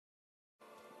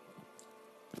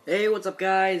Hey, what's up,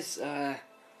 guys?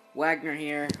 Wagner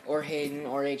here, or Hayden,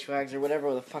 or H-Wags, or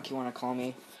whatever the fuck you want to call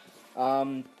me.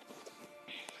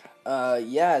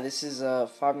 Yeah, this is,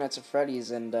 Five Nights at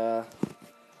Freddy's, and,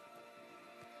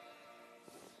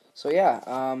 so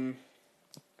yeah,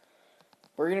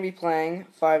 we're gonna be playing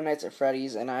Five Nights at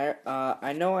Freddy's, and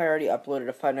I know I already uploaded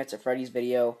a Five Nights at Freddy's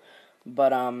video,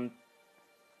 but, I'm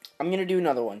gonna do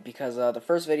another one, because, the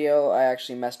first video I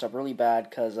actually messed up really bad,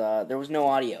 because, there was no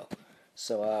audio.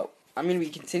 So, I'm going to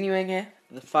be continuing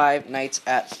the Five Nights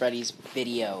at Freddy's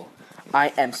video. I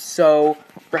am so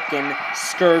freaking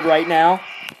scared right now.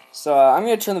 So, I'm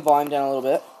going to turn the volume down a little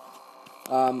bit.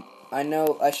 I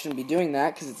know I shouldn't be doing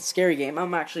that because it's a scary game.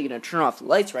 I'm actually going to turn off the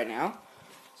lights right now.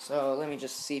 So, let me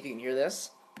just see if you can hear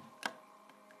this.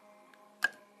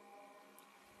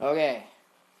 Okay.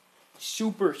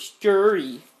 Super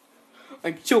scary.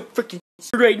 I'm so freaking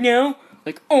scared right now.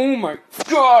 Like, oh my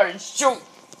god, it's so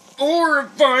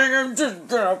horrifying. I'm just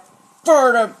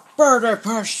gonna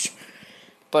push.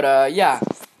 But yeah,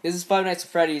 this is Five Nights at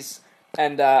Freddy's,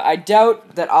 and I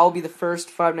doubt that I'll be the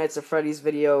first Five Nights at Freddy's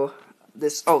video.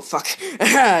 Oh fuck,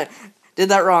 did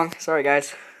that wrong. Sorry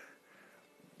guys.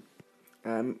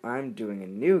 I'm doing a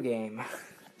new game.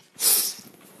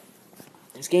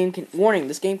 Warning: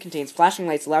 this game contains flashing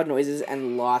lights, loud noises,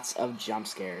 and lots of jump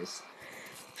scares.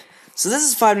 So this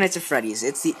is Five Nights at Freddy's.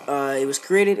 It was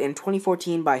created in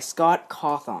 2014 by Scott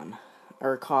Cawthon,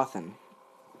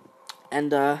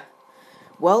 and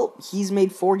well, he's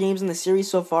made 4 games in the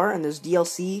series so far, and there's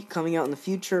DLC coming out in the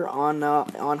future on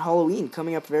Halloween,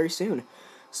 coming up very soon.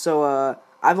 So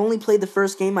I've only played the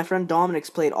first game. My friend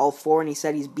Dominic's played all 4, and he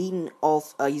said he's beaten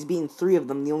 3 of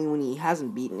them. The only one he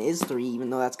hasn't beaten is 3, even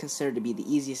though that's considered to be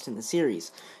the easiest in the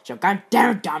series. So god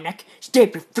damn it, Dominic,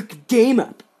 step your freaking game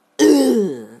up.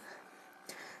 Ugh.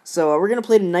 So we're gonna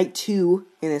play to night 2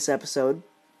 in this episode,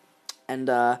 and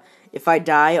if I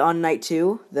die on night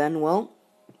 2, then well,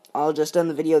 I'll just end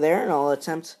the video there, and I'll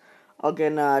attempt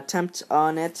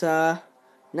on it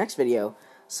next video.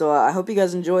 So I hope you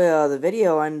guys enjoy the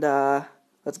video, and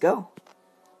let's go.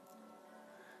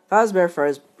 Fazbear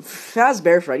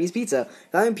Freddy's Pizza.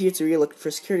 Italian pizzeria looking for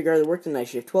a security guard that worked the night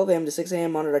shift. 12 a.m. to 6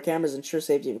 a.m. Monitor cameras, ensure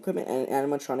safety of equipment, and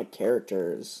animatronic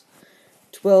characters.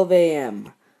 12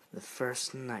 a.m. The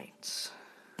first night.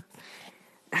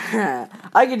 I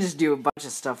could just do a bunch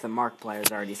of stuff that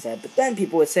Markiplier's already said, but then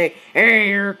people would say, "Hey,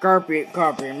 you're copying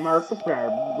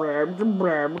Markiplier."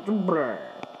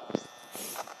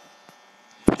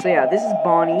 So yeah, this is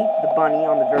Bonnie, the bunny,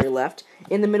 on the very left.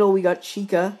 In the middle, we got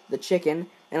Chica, the chicken,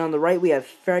 and on the right, we have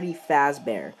Freddy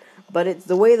Fazbear. But it's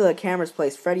the way the camera's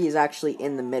placed. Freddy is actually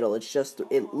in the middle.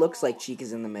 It looks like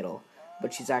Chica's in the middle,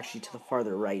 but she's actually to the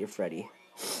farther right of Freddy.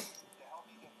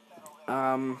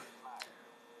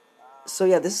 So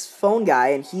yeah, this is Phone Guy,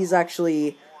 and he's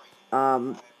actually,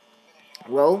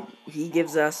 well, he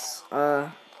gives us,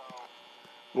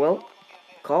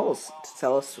 calls to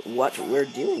tell us what we're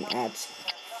doing at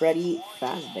Freddy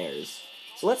Fazbear's.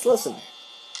 So let's listen.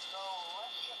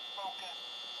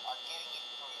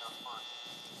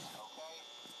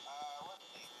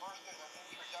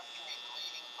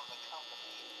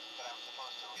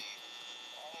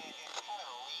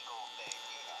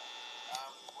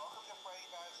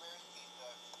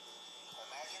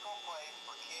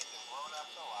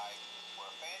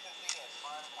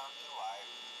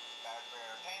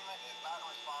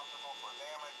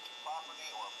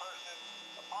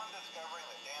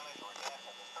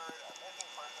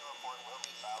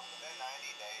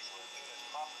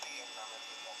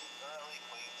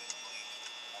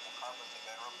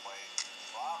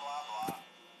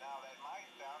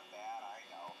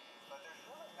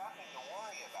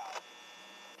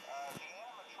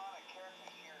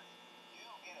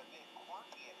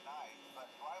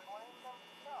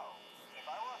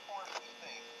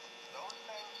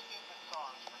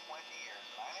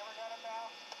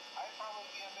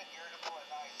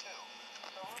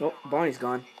 Oh, Bonnie's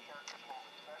gone.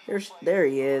 There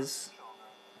he is.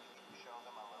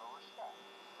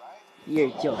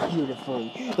 You're so beautiful.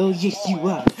 Oh, yes, you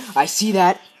are. I see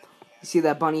that. You see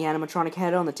that bunny animatronic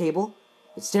head on the table?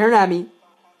 It's staring at me.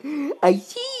 I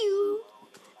see you.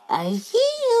 I see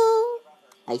you.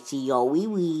 I see your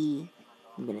wee-wee.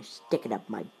 I'm gonna stick it up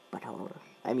my butthole.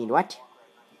 I mean, what?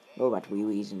 Robot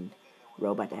wee-wees and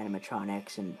robot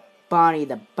animatronics and Bonnie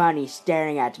the bunny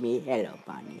staring at me. Hello,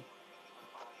 Bonnie.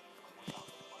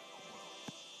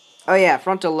 Oh yeah,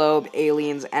 frontal lobe,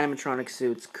 aliens, animatronic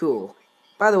suits, cool.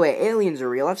 By the way, aliens are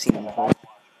real, I've seen them before.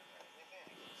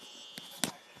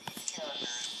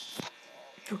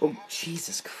 Oh,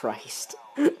 Jesus Christ.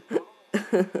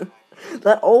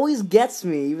 That always gets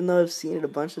me, even though I've seen it a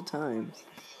bunch of times.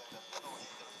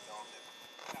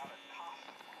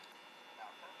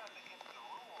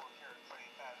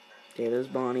 Okay, there's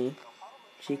Bonnie.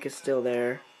 Chica's still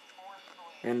there.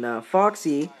 And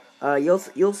Foxy,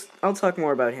 I'll talk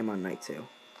more about him on night 2.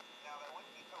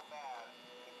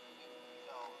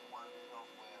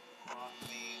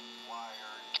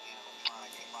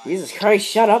 Jesus Christ,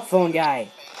 shut up, phone guy.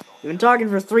 You've been talking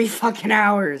for 3 fucking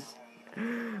hours.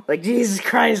 Like, Jesus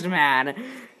Christ, man.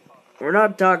 We're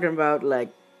not talking about,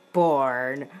 like,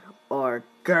 porn or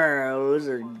girls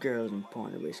and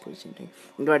porn are basically the same thing.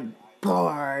 We're talking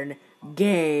porn,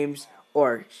 games,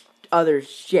 or other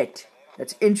shit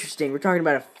that's interesting. We're talking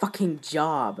about a fucking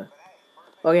job.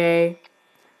 Okay?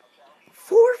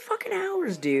 4 fucking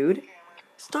hours, dude.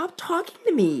 Stop talking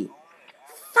to me.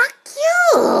 Fuck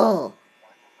you!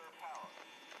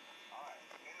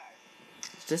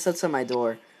 He's just outside my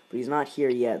door, but he's not here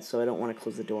yet, so I don't want to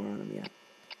close the door on him yet.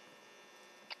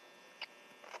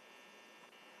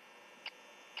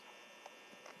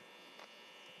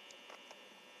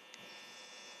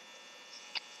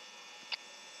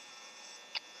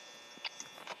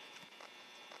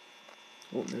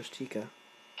 Oh, there's Chica.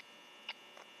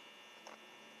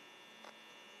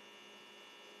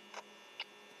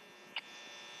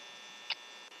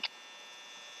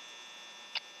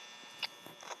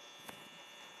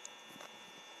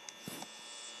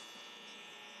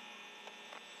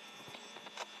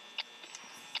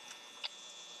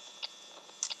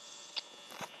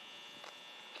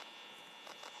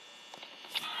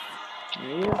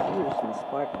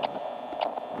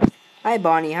 Hi,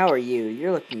 Bonnie. How are you?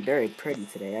 You're looking very pretty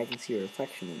today. I can see your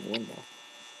reflection in the window.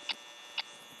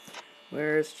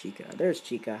 Where's Chica? There's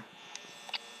Chica.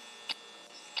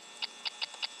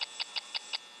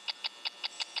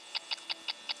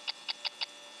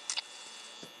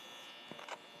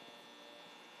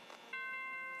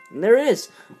 And there it is.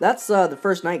 That's the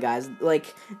first night, guys.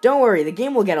 Like, don't worry. The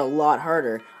game will get a lot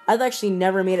harder. I've actually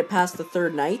never made it past the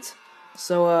 3rd night.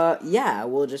 So, yeah,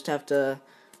 we'll just have to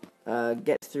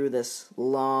get through this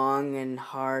long and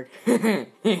hard. That's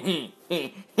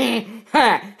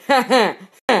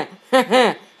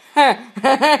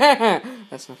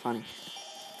not funny.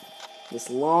 This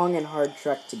long and hard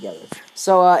trek together.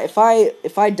 So if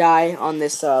I die on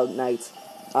this night,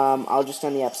 I'll just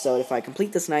end the episode. If I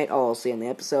complete this night, I'll also end the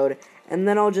episode, and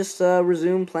then I'll just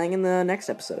resume playing in the next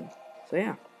episode. So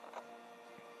yeah.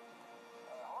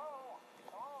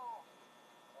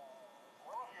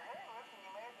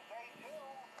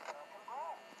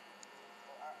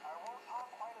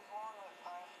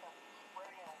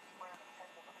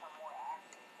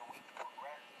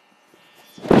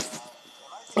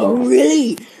 Oh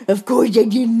really? Of course I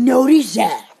didn't notice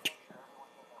that.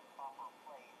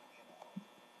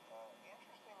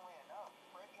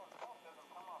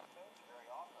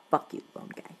 Fuck you,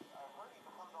 phone guy.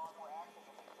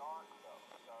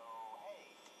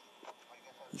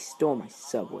 He stole my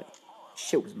subway.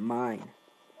 Shit was mine.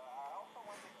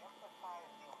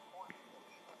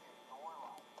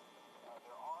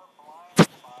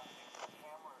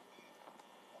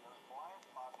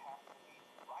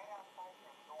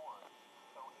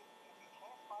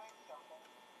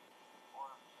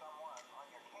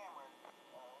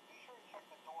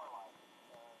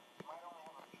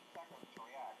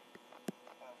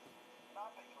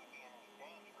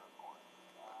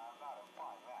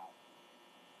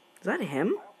 Is that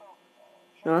him?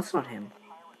 No, that's not him.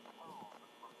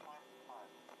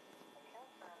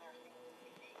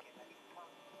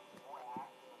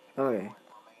 Okay.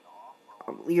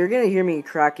 You're gonna hear me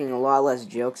cracking a lot less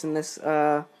jokes in this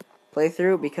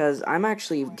playthrough because I'm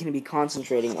actually gonna be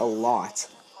concentrating a lot.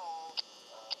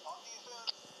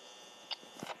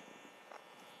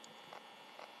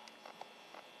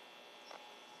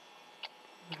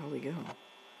 Where'd we go?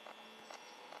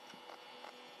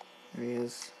 There he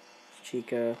is.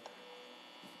 Chica,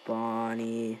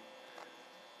 Bonnie,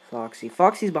 Foxy.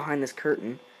 Foxy's behind this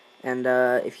curtain, and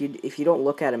if you don't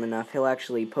look at him enough, he'll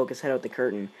actually poke his head out the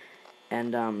curtain.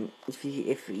 And if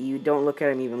you don't look at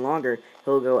him even longer,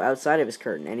 he'll go outside of his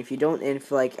curtain. And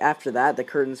if like after that the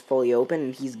curtain's fully open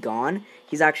and he's gone,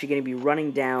 he's actually going to be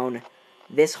running down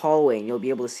this hallway, and you'll be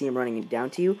able to see him running down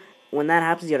to you. When that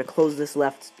happens, you got to close this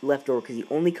left door because he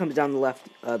only comes down the left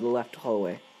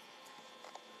hallway.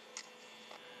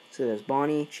 So there's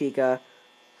Bonnie, Chica,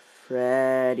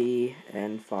 Freddy,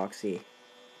 and Foxy.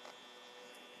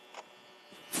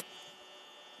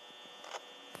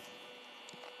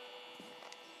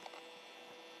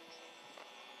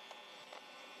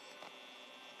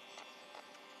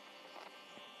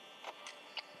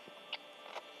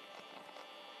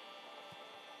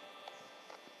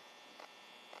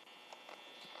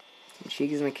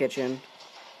 Chica's in the kitchen.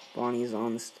 Bonnie's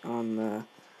on the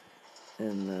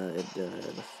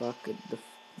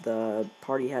the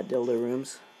party hat dildo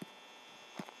rooms.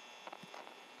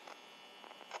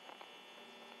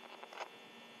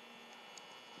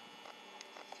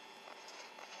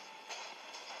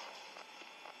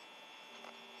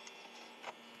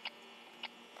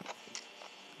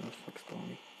 Oh, fuck's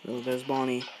Bonnie. Oh, there's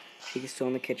Bonnie. She's still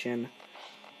in the kitchen.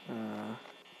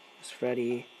 There's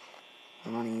Freddy,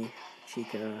 Bonnie,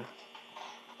 Chica.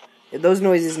 Those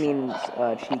noises mean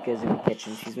Chica's in the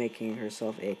kitchen. She's making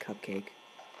herself a cupcake.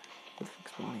 What the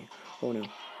fuck's Bonnie? Oh no.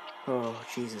 Oh,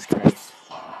 Jesus Christ.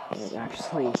 That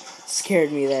actually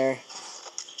scared me there.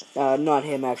 Not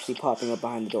him actually popping up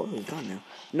behind the door. He's gone now.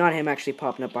 Not him actually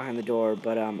popping up behind the door,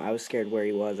 but I was scared where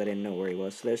he was. I didn't know where he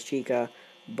was. So there's Chica,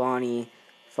 Bonnie,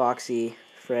 Foxy,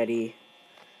 Freddy.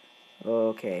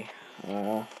 Okay.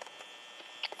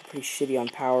 Pretty shitty on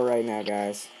power right now,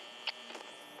 guys.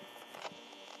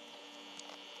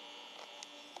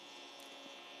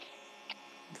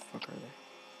 What the fuck are they?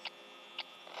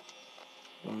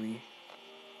 Bonnie.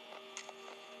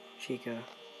 Chica.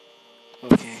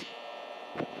 Okay.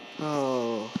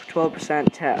 Oh,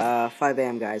 12% 5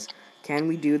 a.m. guys. Can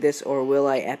we do this or will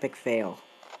I epic fail?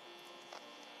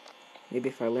 Maybe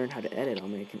if I learn how to edit, I'll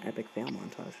make an epic fail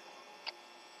montage.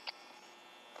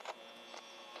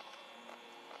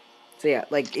 So yeah,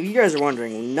 like, if you guys are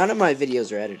wondering, none of my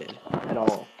videos are edited at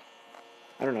all.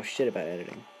 I don't know shit about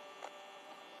editing.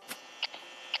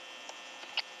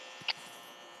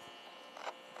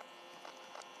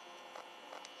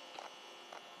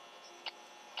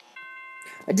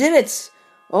 I did it!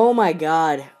 Oh my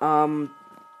god. By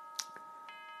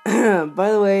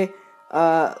the way,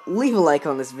 leave a like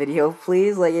on this video,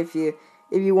 please. Like, if you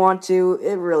want to,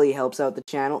 it really helps out the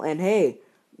channel. And hey,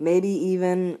 maybe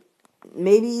even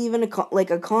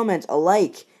a comment, a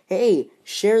like. Hey,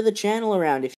 share the channel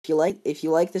around if you like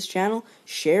this channel.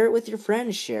 Share it with your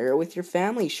friends, share it with your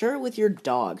family, share it with your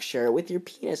dog, share it with your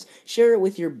penis, share it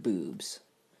with your boobs.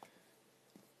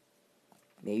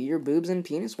 Maybe your boobs and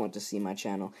penis want to see my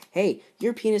channel. Hey,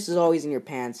 your penis is always in your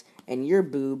pants, and your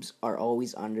boobs are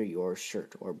always under your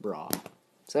shirt or bra.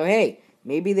 So hey,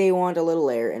 maybe they want a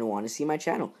little air and want to see my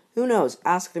channel. Who knows?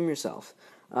 Ask them yourself.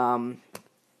 So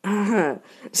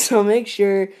make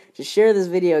sure to share this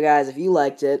video, guys, if you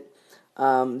liked it.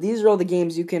 These are all the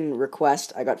games you can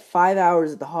request. I got 5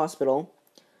 hours at the hospital.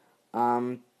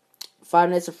 5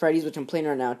 Nights at Freddy's, which I'm playing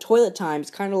right now. Toilet Times,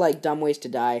 kind of like Dumb Ways to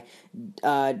Die.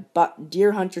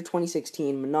 Deer Hunter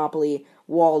 2016, Monopoly,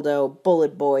 Waldo,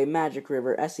 Bullet Boy, Magic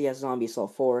River, SES Zombie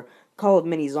Assault 4, Call of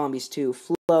Mini Zombies 2,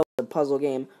 Flow, the puzzle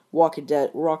game, Walking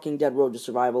Dead Road to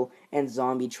Survival, and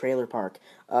Zombie Trailer Park.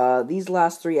 These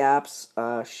last 3 apps,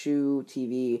 Shoe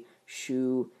TV,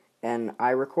 Shoe, and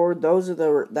iRecord,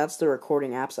 that's the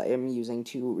recording apps I am using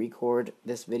to record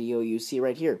this video you see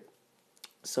right here.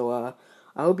 So,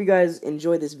 I hope you guys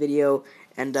enjoyed this video,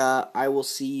 and I will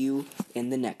see you in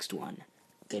the next one.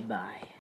 Goodbye.